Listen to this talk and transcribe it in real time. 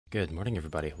Good morning,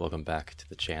 everybody. Welcome back to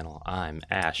the channel. I'm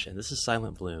Ash, and this is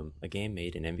Silent Bloom, a game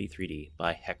made in MV3D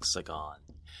by Hexagon.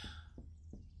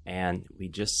 And we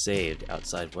just saved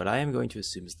outside what I am going to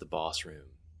assume is the boss room.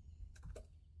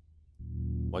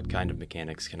 What kind of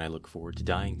mechanics can I look forward to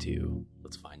dying to?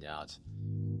 Let's find out.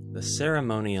 The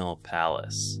Ceremonial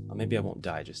Palace. Oh, maybe I won't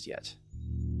die just yet.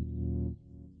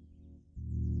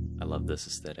 I love this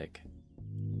aesthetic.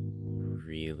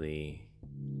 Really...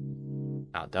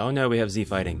 Oh no, we have Z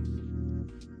fighting.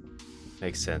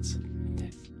 Makes sense.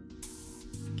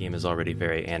 Game is already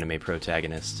very anime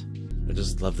protagonist. I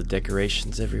just love the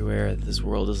decorations everywhere. This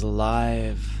world is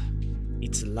alive.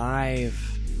 It's alive.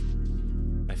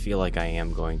 I feel like I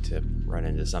am going to run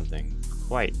into something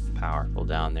quite powerful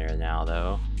down there now,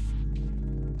 though.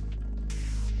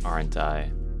 Aren't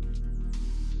I?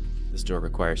 This door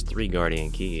requires 3 guardian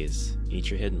keys.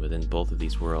 Each are hidden within both of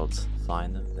these worlds.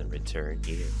 Find them, then return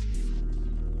here.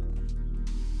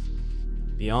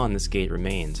 Beyond this gate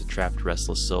remains a trapped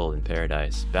restless soul in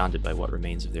paradise, bounded by what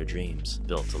remains of their dreams,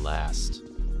 built to last.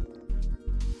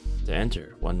 To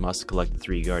enter, one must collect the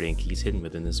 3 guardian keys hidden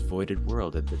within this voided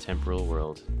world at the temporal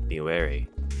world. Be wary,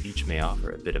 each may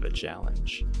offer a bit of a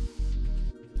challenge.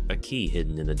 A key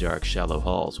hidden in the dark, shallow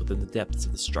halls within the depths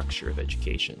of the structure of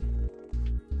education.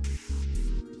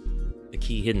 A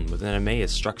key hidden within an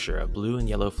Emmaus structure of blue and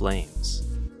yellow flames.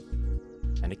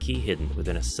 And a key hidden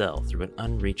within a cell through an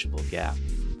unreachable gap.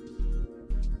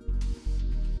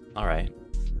 Alright.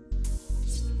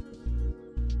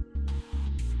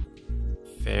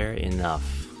 Fair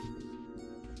enough.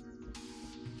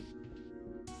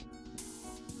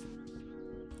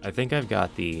 I think I've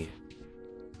got the...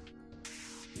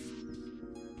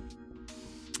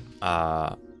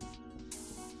 I'm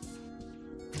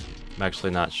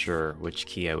actually not sure which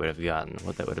key I would have gotten,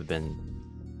 what that would have been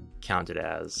counted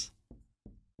as.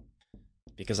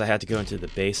 Because I had to go into the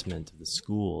basement of the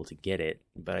school to get it,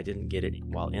 but I didn't get it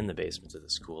while in the basement of the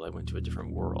school. I went to a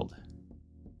different world.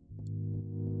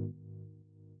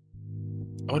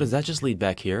 Oh, does that just lead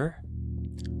back here?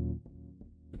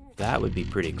 That would be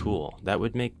pretty cool. That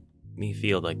would make me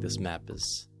feel like this map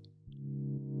is...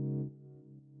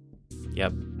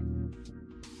 Yep.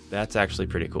 That's actually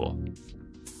pretty cool.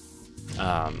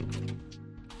 Yeah,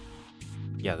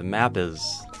 the map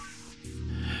is...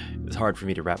 It's hard for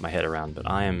me to wrap my head around, but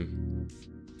I am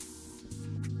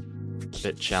a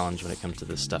bit challenged when it comes to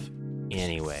this stuff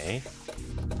anyway.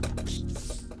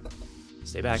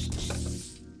 Stay back.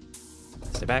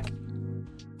 Stay back.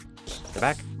 Stay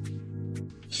back.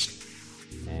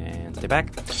 And stay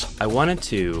back. I wanted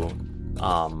to,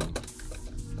 ah,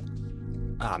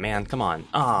 man, come on.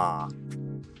 I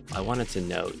wanted to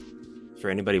note, for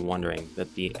anybody wondering,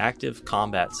 that the active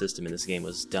combat system in this game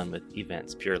was done with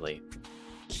events purely.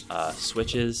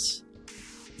 Switches,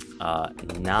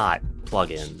 not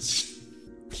plugins.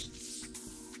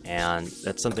 And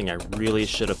that's something I really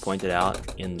should have pointed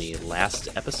out in the last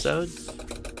episode,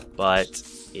 but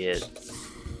it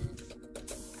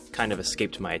kind of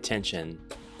escaped my attention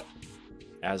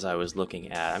as I was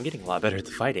looking at... I'm getting a lot better at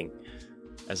the fighting.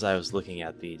 As I was looking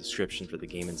at the description for the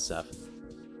game and stuff.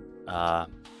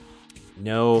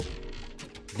 No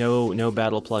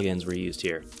battle plugins were used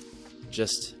here.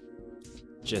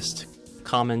 Just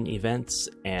common events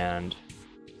and...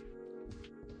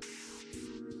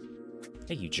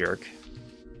 Hey, you jerk.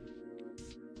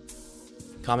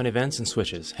 Common events and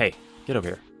switches. Hey, get over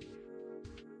here.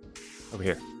 Over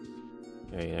here.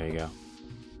 There you go.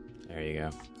 There you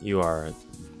go. You are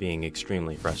being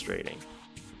extremely frustrating.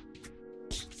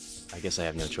 I guess I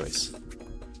have no choice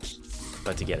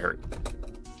but to get hurt.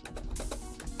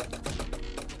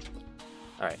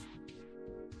 Alright.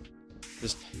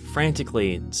 Just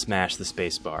frantically smash the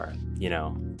spacebar, you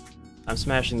know. I'm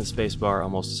smashing the spacebar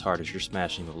almost as hard as you're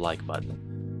smashing the like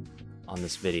button on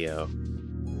this video.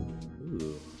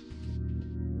 Ooh.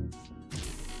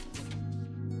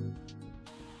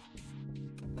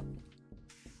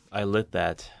 I lit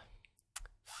that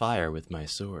fire with my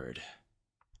sword.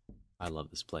 I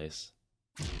love this place.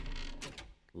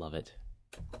 Love it.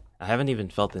 I haven't even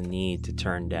felt the need to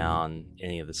turn down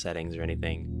any of the settings or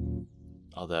anything.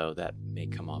 Although that may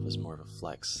come off as more of a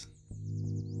flex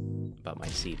about my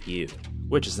CPU,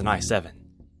 which is an i7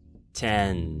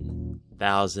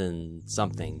 10,000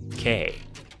 something K,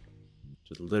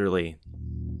 which literally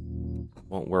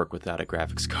won't work without a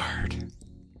graphics card.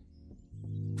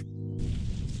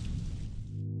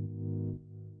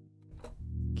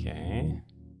 Okay.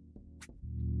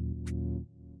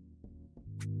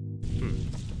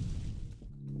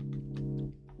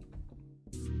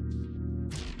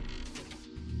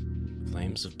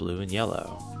 Flames of blue and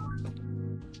yellow.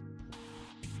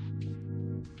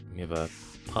 We have a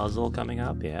puzzle coming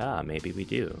up? Yeah, maybe we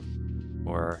do.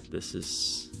 Or this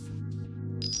is...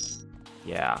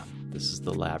 Yeah, this is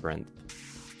the labyrinth.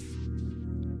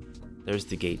 There's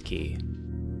the gate key.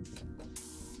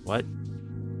 What?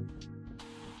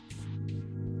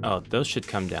 Oh, those should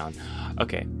come down.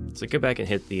 Okay, so go back and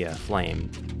hit the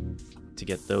flame to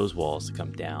get those walls to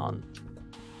come down.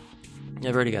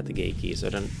 I've already got the gate key, so I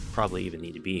don't probably even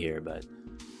need to be here, but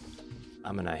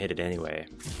I'm gonna hit it anyway,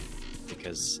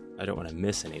 because I don't want to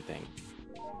miss anything.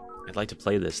 I'd like to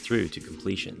play this through to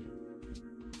completion.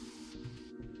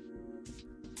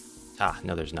 Ah,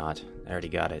 no there's not. I already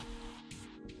got it.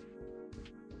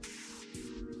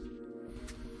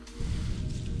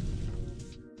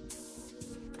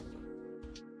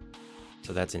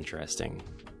 So that's interesting.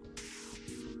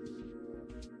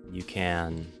 You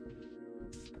can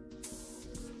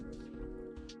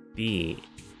be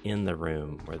in the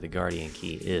room where the guardian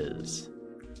key is,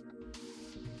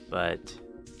 but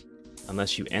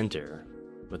unless you enter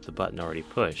with the button already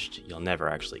pushed, you'll never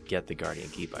actually get the guardian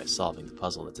key by solving the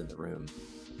puzzle that's in the room.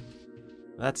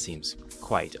 That seems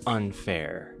quite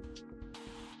unfair.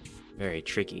 Very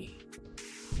tricky.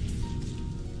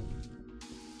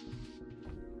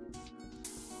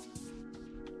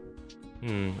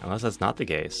 Unless that's not the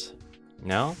case.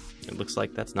 No? It looks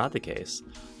like that's not the case.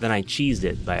 Then I cheesed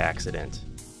it by accident.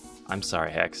 I'm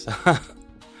sorry, Hex.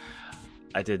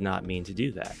 I did not mean to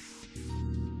do that.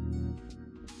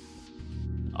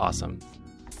 Awesome.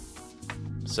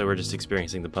 So we're just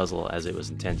experiencing the puzzle as it was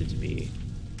intended to be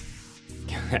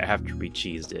after we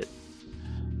cheesed it.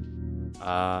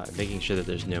 Making sure that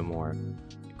there's no more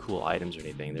cool items or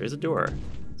anything. There is a door.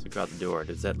 So go out the door.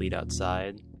 Does that lead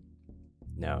outside?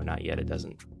 No, not yet. It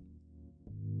doesn't.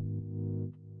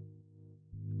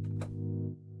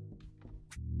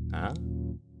 Huh?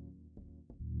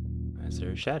 Is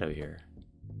there a shadow here?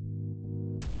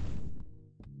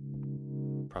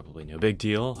 Probably no big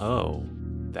deal. Oh,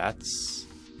 that's...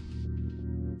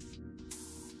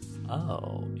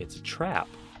 Oh, it's a trap.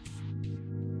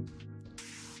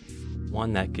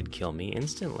 One that could kill me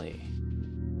instantly.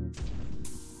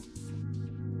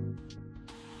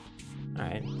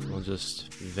 Alright, we'll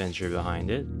just venture behind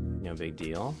it. No big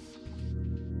deal.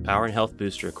 Power and health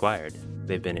boost required.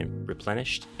 They've been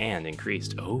replenished and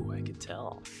increased. Oh, I could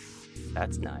tell.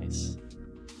 That's nice.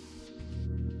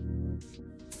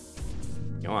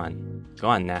 Go on. Go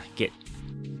on now. Get.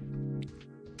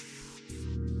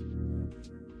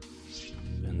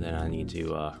 And then I need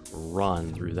to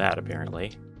run through that,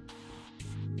 apparently.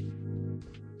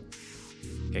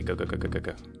 Okay, go, go, go, go, go,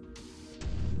 go.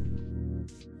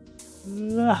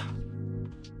 Ah.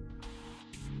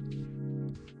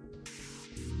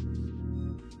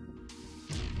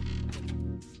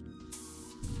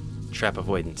 Trap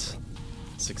avoidance.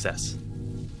 Success.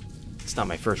 It's not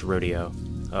my first rodeo.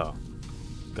 Oh.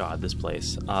 God, this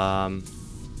place.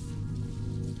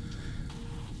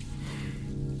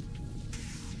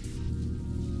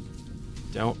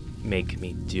 Don't make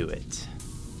me do it.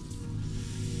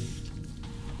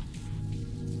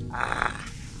 Ah.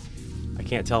 I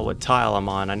can't tell what tile I'm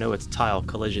on. I know it's tile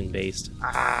collision based.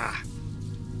 Ah.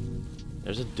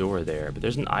 There's a door there, but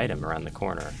there's an item around the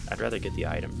corner. I'd rather get the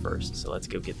item first, so let's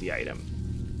go get the item.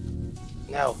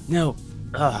 No, no.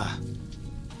 Ah.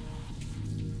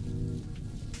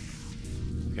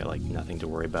 Got like nothing to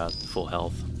worry about. Full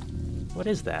health. What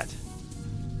is that?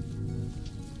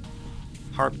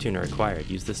 Harp tuner acquired.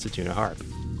 Use this to tune a harp.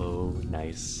 Oh,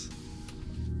 nice.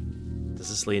 Does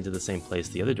this lead to the same place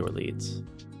the other door leads?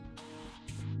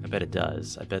 I bet it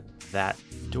does. I bet that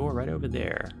door right over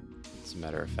there, as a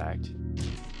matter of fact,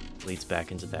 leads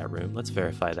back into that room. Let's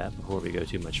verify that before we go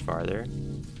too much farther.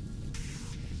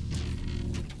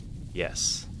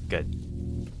 Yes. Good.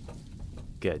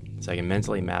 Good. So I can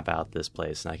mentally map out this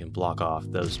place, and I can block off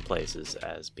those places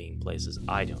as being places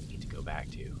I don't need to go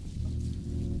back to.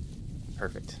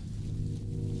 Perfect.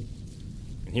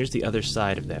 And here's the other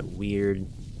side of that weird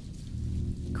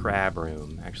crab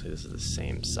room. Actually, this is the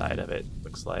same side of it,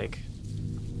 looks like.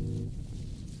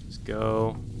 Just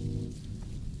go.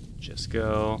 Just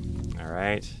go.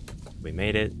 Alright. We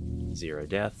made it. 0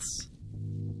 deaths.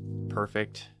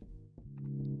 Perfect.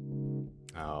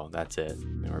 Oh, that's it.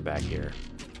 Now we're back here.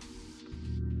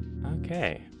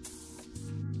 Okay.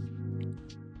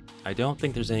 I don't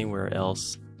think there's anywhere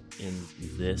else in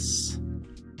this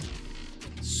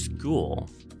school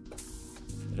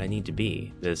that I need to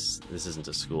be. This isn't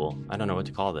a school. I don't know what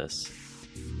to call this.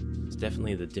 It's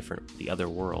definitely the other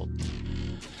world.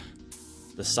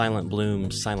 The Silent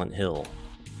Bloom, Silent Hill.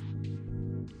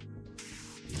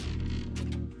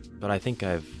 But I think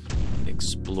I've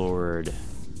explored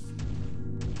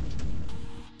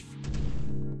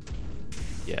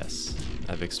Yes,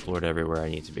 I've explored everywhere I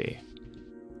need to be.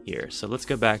 Here, so let's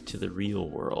go back to the real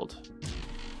world.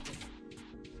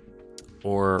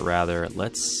 Or rather,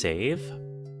 let's save.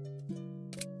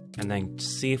 And then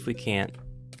see if we can't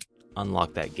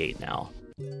unlock that gate now.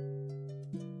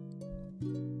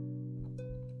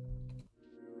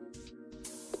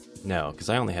 No, because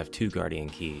I only have 2 guardian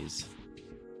keys.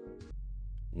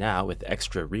 Now, with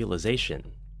extra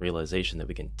realization that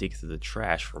we can dig through the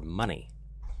trash for money.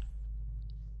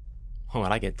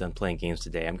 When I get done playing games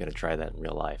today, I'm going to try that in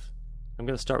real life. I'm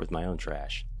going to start with my own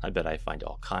trash. I bet I find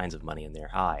all kinds of money in there.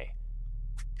 Hi.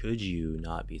 Could you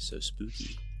not be so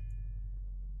spooky?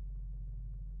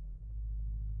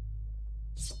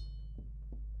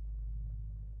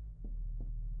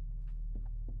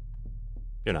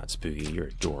 You're not spooky, you're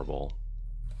adorable.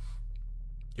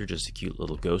 You're just a cute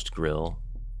little ghost grill.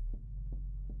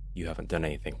 You haven't done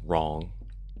anything wrong,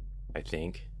 I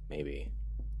think, maybe.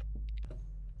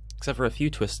 Except for a few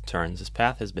twists and turns, this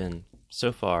path has been,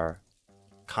 so far,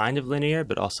 kind of linear,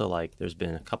 but also like there's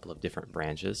been a couple of different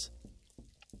branches.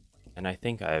 And I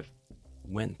think I've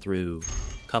went through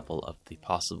a couple of the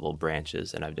possible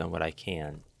branches and I've done what I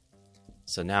can.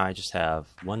 So now I just have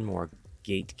one more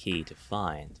gate key to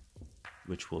find,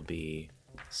 which will be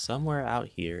somewhere out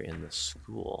here in the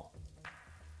school.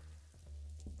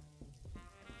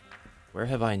 Where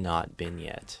have I not been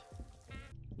yet?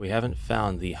 We haven't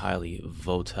found the highly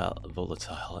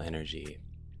volatile energy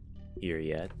here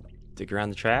yet. Dig around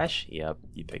the trash? Yep,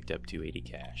 you picked up 280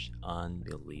 cash.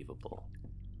 Unbelievable.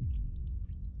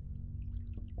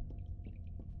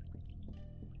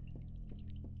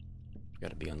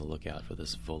 Gotta be on the lookout for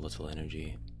this volatile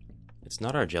energy. It's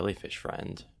not our jellyfish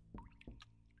friend.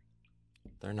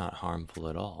 They're not harmful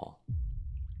at all.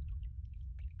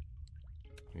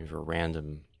 We have a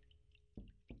random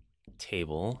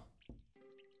table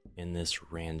in this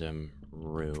random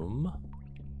room.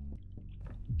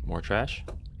 More trash?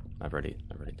 I've already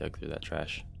dug through that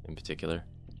trash in particular.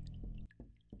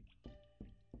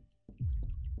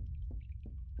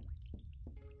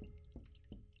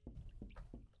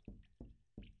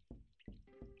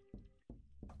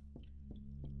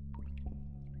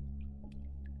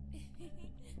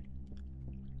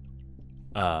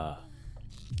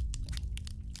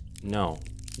 No.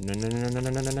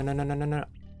 No.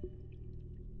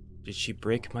 Did she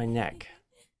break my neck?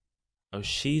 Oh,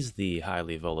 she's the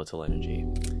highly volatile energy.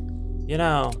 You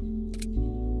know,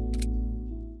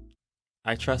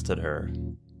 I trusted her.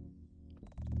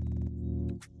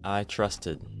 I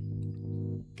trusted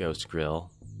Ghost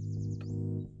Grill.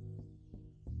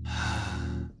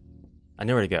 I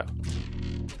know where to go.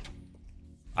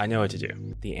 I know what to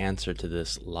do. The answer to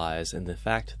this lies in the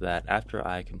fact that after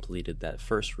I completed that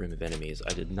first room of enemies,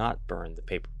 I did not burn the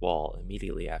paper wall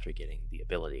immediately after getting the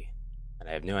ability. And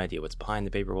I have no idea what's behind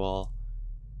the paper wall.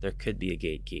 There could be a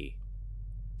gate key.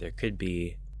 There could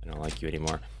be... I don't like you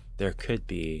anymore. There could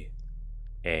be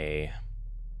an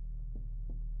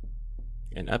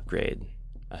upgrade.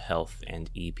 A health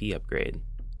and EP upgrade.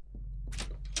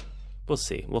 We'll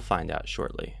see. We'll find out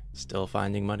shortly. Still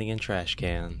finding money in trash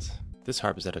cans. This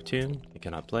harp is out of tune. It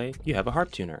cannot play. You have a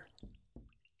harp tuner.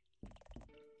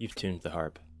 You've tuned the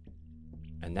harp.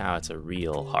 And now it's a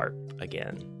real harp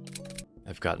again.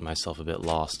 I've gotten myself a bit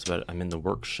lost, but I'm in the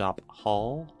workshop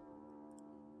hall.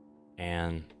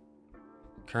 And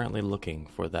currently looking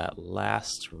for that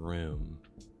last room.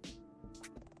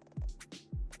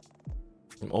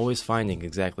 I'm always finding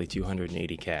exactly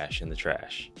 280 cash in the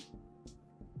trash.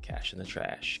 Cash in the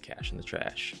trash, cash in the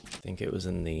trash. I think it was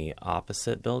in the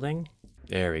opposite building.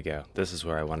 There we go. This is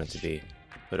where I wanted to be.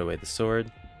 Put away the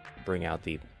sword, bring out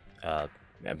the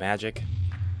magic.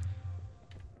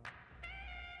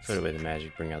 Put away the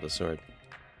magic, bring out the sword.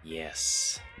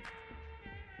 Yes.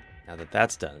 Now that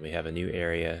that's done, we have a new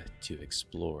area to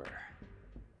explore.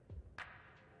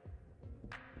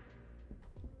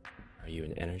 Are you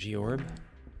an energy orb?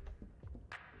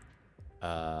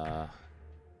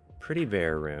 Pretty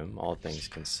bare room, all things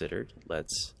considered.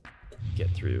 Let's get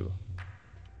through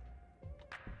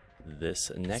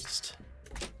this next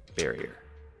barrier.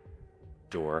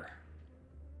 Door.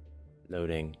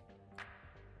 Loading.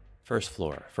 First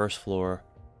floor,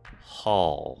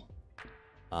 hall.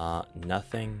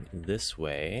 Nothing this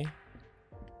way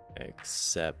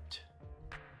except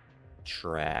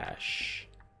trash.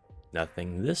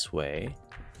 Nothing this way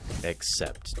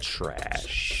except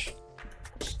trash.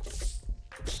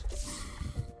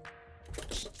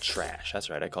 Trash, that's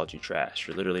right, I called you trash.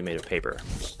 You're literally made of paper.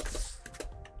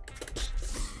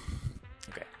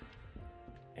 Okay.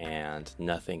 And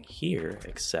nothing here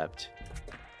except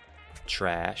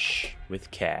trash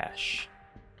with cash.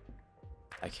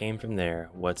 I came from there.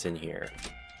 What's in here?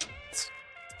 It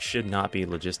should not be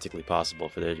logistically possible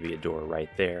for there to be a door right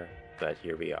there, but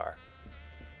here we are.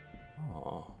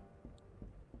 Oh,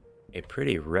 a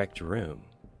pretty wrecked room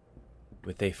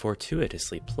with a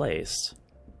fortuitously placed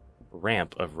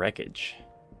ramp of wreckage.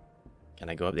 Can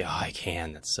I go up there? Oh, I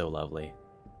can. That's so lovely.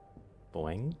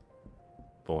 Boing.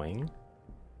 Boing.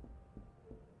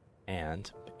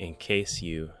 And in case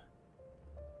you...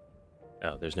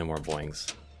 Oh, there's no more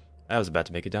boings. I was about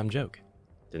to make a dumb joke.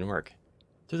 Didn't work.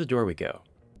 Through the door we go.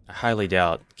 I highly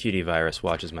doubt Cutie Virus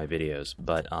watches my videos,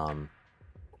 but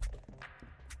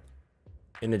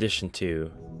in addition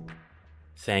to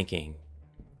thanking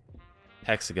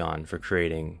Hexagon for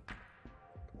creating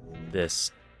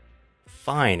this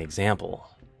fine example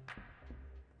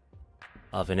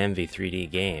of an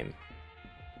MV3D game,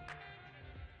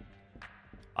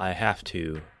 I have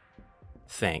to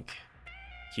thank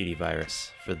Cutie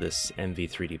Virus for this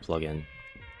MV3D plugin.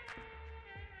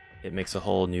 It makes a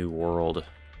whole new world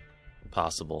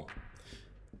possible.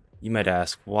 You might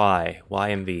ask, why?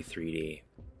 Why MV3D?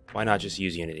 Why not just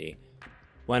use Unity?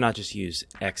 Why not just use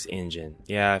X Engine?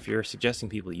 Yeah, if you're suggesting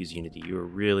people use Unity, you are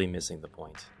really missing the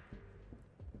point.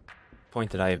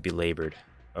 Point that I have belabored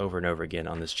over and over again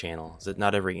on this channel is that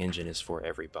not every engine is for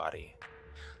everybody.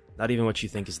 Not even what you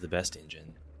think is the best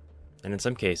engine. And in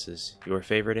some cases, your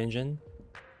favorite engine,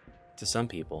 to some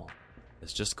people,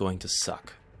 is just going to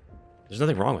suck. There's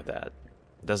nothing wrong with that.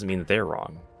 It doesn't mean that they're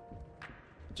wrong.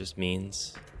 It just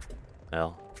means,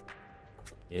 well,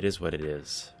 it is what it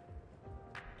is.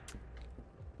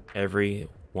 Every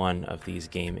one of these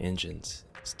game engines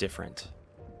is different.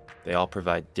 They all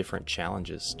provide different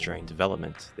challenges during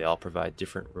development. They all provide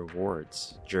different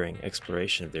rewards during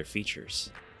exploration of their features.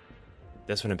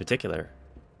 This one in particular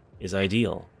is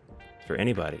ideal for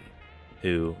anybody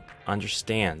who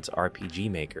understands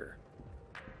RPG Maker,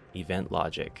 event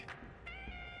logic.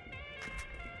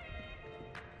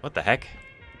 What the heck?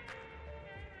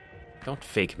 Don't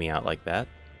fake me out like that.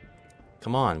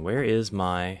 Come on, where is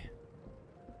my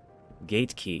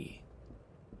gate key?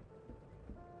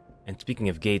 And speaking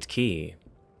of gate key,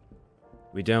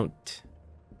 we don't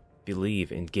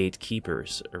believe in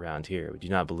gatekeepers around here. We do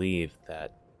not believe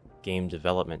that game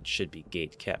development should be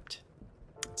gate kept.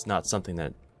 It's not something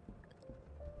that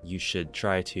you should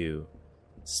try to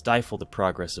stifle the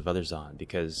progress of others on,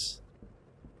 because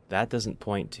that doesn't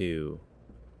point to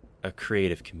a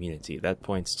creative community. That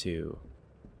points to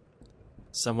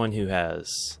someone who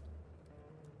has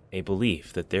a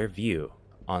belief that their view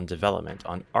on development,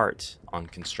 on art, on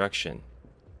construction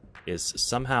is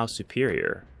somehow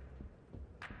superior,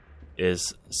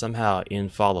 is somehow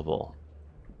infallible,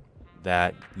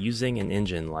 that using an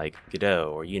engine like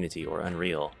Godot or Unity or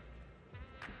Unreal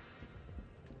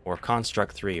or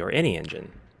Construct 3 or any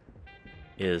engine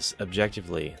is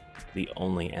objectively the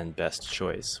only and best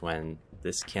choice, when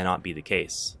this cannot be the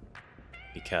case,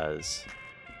 because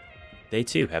they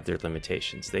too have their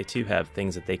limitations. They too have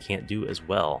things that they can't do as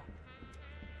well.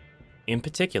 In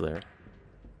particular,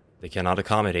 they cannot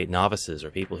accommodate novices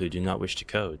or people who do not wish to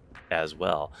code as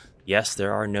well. Yes,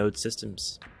 there are node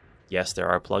systems. Yes, there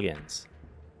are plugins.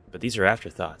 But these are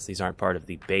afterthoughts. These aren't part of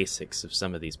the basics of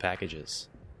some of these packages.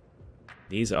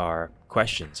 These are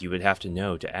questions you would have to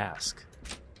know to ask.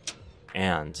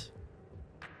 And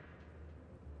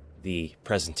the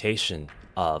presentation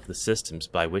of the systems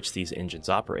by which these engines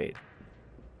operate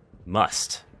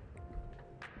must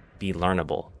be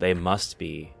learnable. They must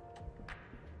be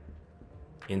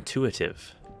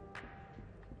intuitive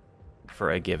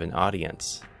for a given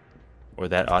audience, or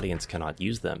that audience cannot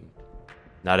use them.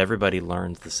 Not everybody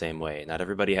learns the same way. Not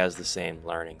everybody has the same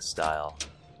learning style.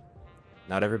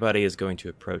 Not everybody is going to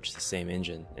approach the same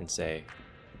engine and say,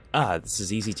 ah, this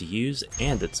is easy to use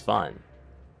and it's fun.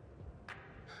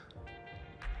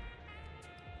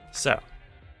 So,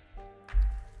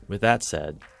 with that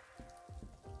said,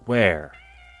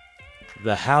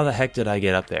 how the heck did I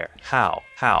get up there? How?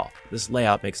 This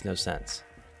layout makes no sense.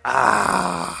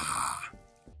 I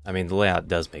mean, the layout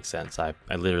does make sense. I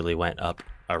literally went up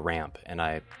a ramp and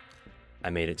I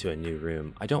made it to a new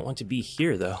room. I don't want to be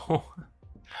here though.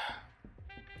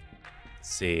 Let's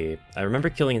see. I remember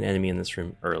killing an enemy in this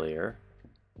room earlier.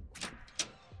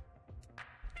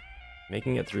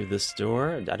 Making it through this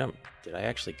door. Did I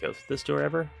actually go through this door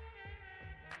ever?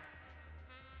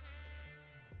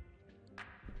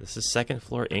 This is second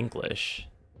floor English.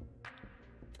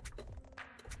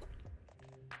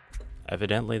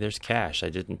 Evidently there's cash I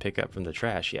didn't pick up from the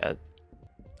trash yet.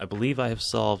 I believe I have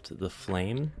solved the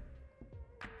flame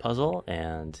puzzle,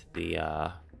 and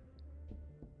I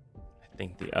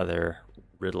think the other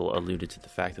riddle alluded to the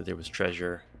fact that there was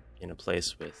treasure in a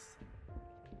place with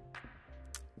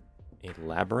A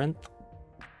labyrinth?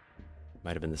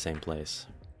 Might have been the same place.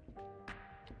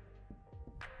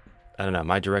 I don't know,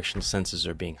 my directional senses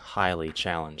are being highly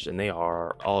challenged, and they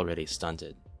are already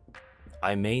stunted.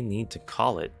 I may need to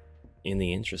call it in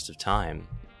the interest of time.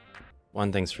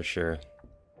 One thing's for sure,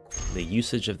 the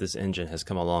usage of this engine has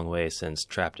come a long way since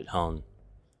Trapped at Home.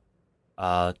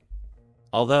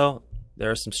 Although, there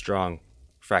are some strong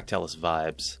Fractalis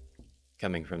vibes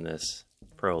coming from this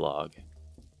prologue.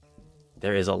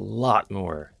 There is a lot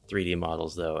more 3D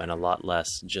models, though, and a lot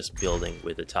less just building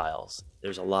with the tiles.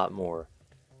 There's a lot more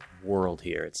world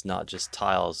here. It's not just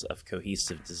tiles of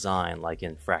cohesive design like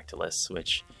in Fractalis,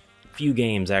 which few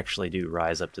games actually do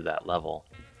rise up to that level,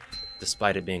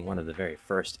 despite it being one of the very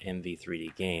first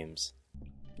MV3D games.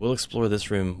 We'll explore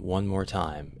this room one more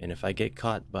time, and if I get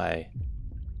caught by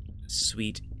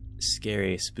sweet,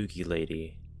 scary, spooky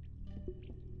lady,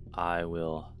 I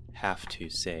will have to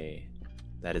say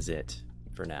that is it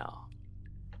for now.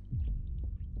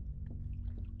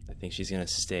 I think she's gonna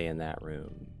stay in that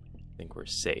room. I think we're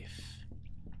safe.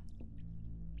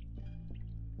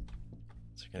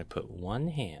 So we're gonna put one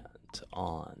hand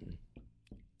on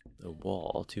the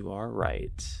wall to our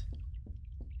right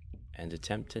and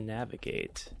attempt to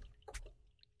navigate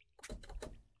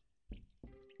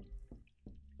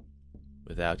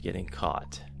without getting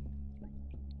caught.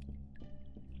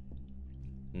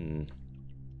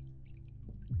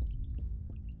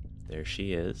 There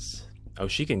she is. Oh,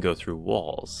 she can go through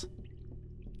walls.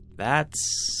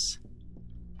 That's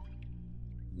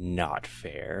not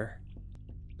fair.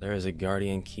 There is a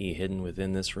guardian key hidden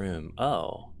within this room.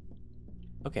 Oh.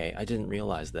 Okay, I didn't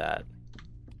realize that.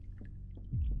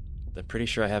 I'm pretty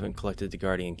sure I haven't collected the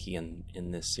guardian key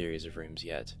in this series of rooms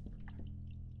yet.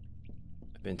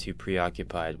 I've been too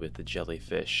preoccupied with the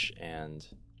jellyfish and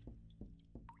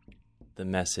the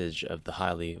message of the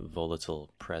highly volatile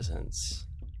presence.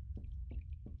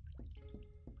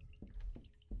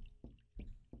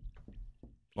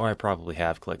 Or I probably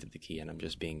have collected the key and I'm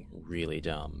just being really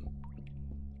dumb.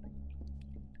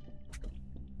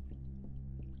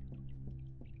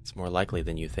 It's more likely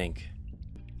than you think.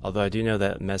 Although I do know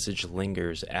that message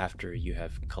lingers after you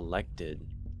have collected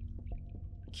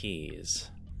keys.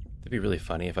 It'd be really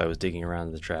funny if I was digging around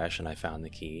in the trash and I found the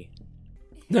key.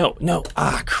 No, no!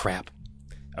 Ah, crap!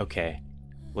 Okay.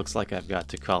 Looks like I've got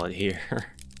to call it here.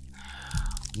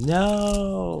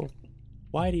 No!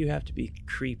 Why do you have to be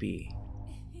creepy?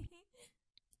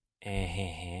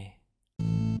 Eh.